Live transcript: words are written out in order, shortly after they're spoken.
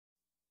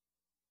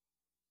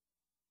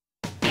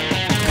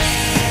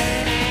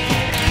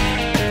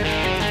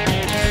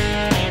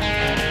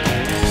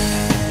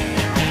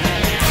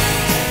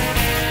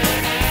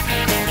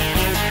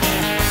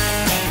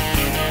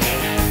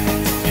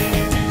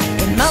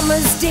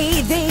Mama's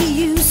Day they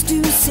used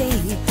to say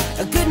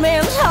a good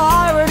man's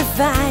hard to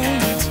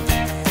find.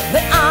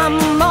 But I'm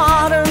a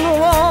modern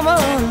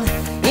woman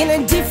in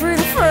a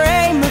different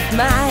frame of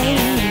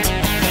mind.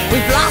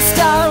 We've lost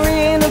our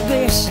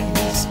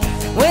inhibitions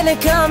when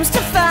it comes to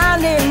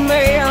finding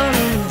men.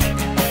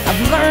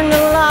 I've learned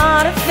a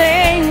lot of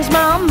things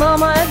my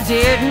mama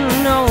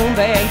didn't know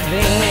back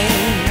then.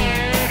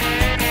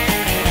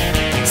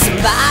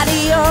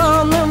 Somebody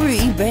on the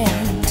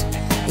rebound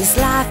is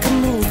like a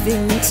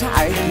moving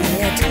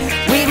target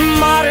with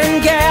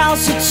modern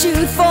gals to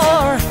shoot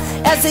for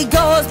as he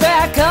goes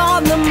back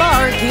on the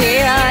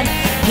market.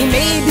 He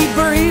may be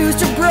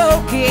bruised or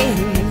broken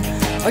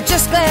or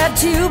just glad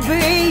to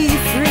be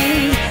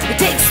free. It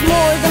takes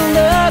more than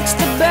looks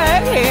to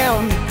bang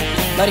him,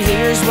 but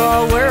here's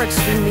what works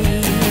for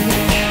me.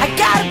 I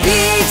got a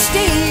PhD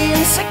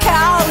in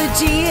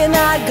psychology and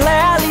I'd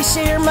gladly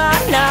share my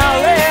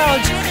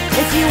knowledge.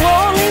 If you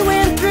only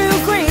went through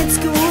grade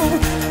school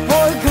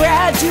or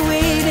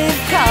graduated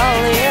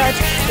college,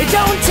 it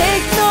don't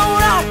take no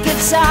rocket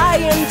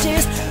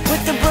scientist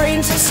with the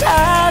brains the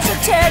size of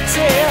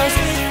Texas.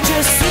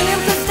 Just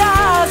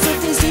sympathize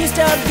with these used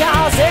up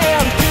guys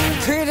and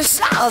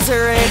criticize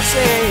their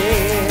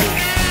exes.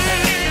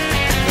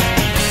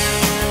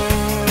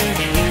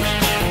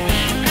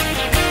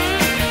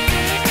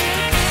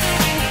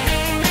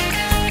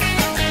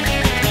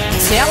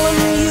 Tell him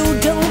you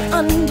don't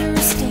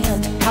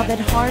understand how that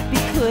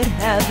heartbeat could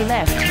have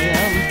left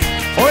him.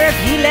 Or if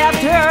he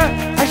left her,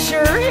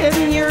 assure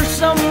him you're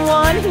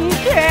someone he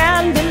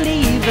can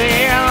believe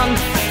in.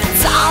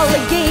 It's all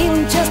a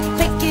game, just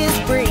pick his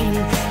brain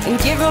and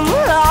give him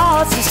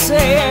lots of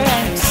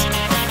sex.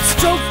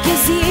 Stroke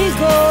his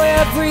ego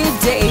every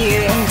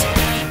day and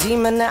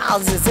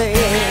demonize his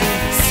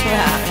ex.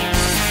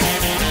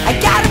 I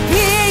got a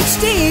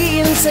PhD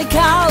in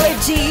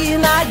psychology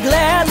and I'd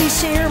gladly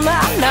share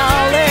my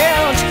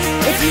knowledge.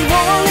 If you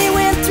only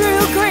went through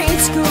grade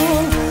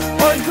school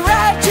or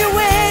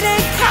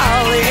graduated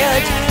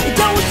college, it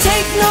don't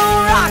take no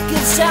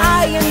rocket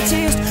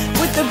scientist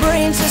with the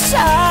brains the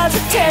size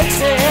of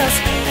Texas.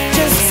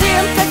 Just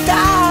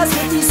sympathize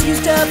with these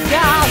used up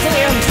guys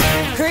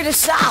and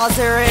criticize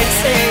their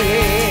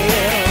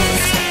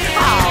exes.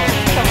 Oh,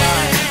 come on.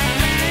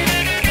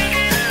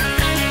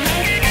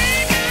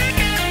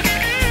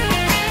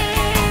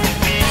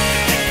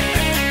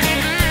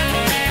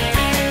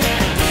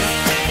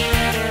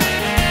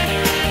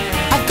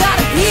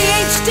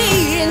 PhD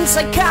in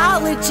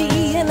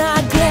psychology and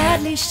I'd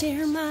gladly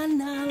share my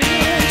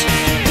knowledge.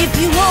 If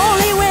you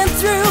only went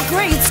through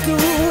grade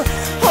school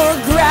or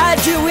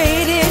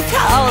graduated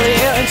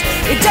college,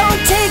 it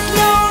don't take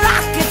no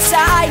rocket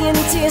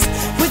scientist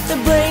with the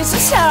brains the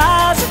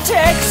size of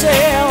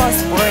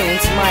Texas. Bring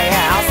to my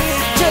house.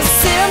 Just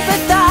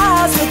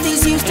sympathize with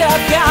these used up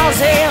gals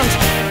and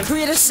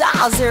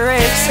criticize their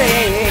exes.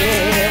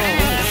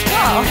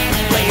 Oh,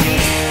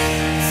 ladies,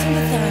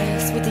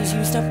 sympathize with these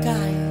used up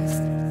guys.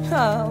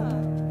 Oh.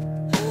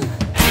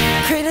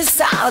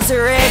 Criticize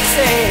their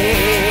exes.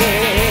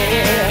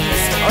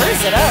 Or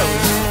is it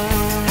O's?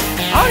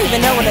 I don't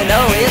even know what an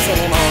O is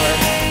anymore.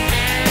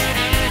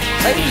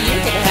 Maybe you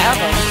can have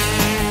them.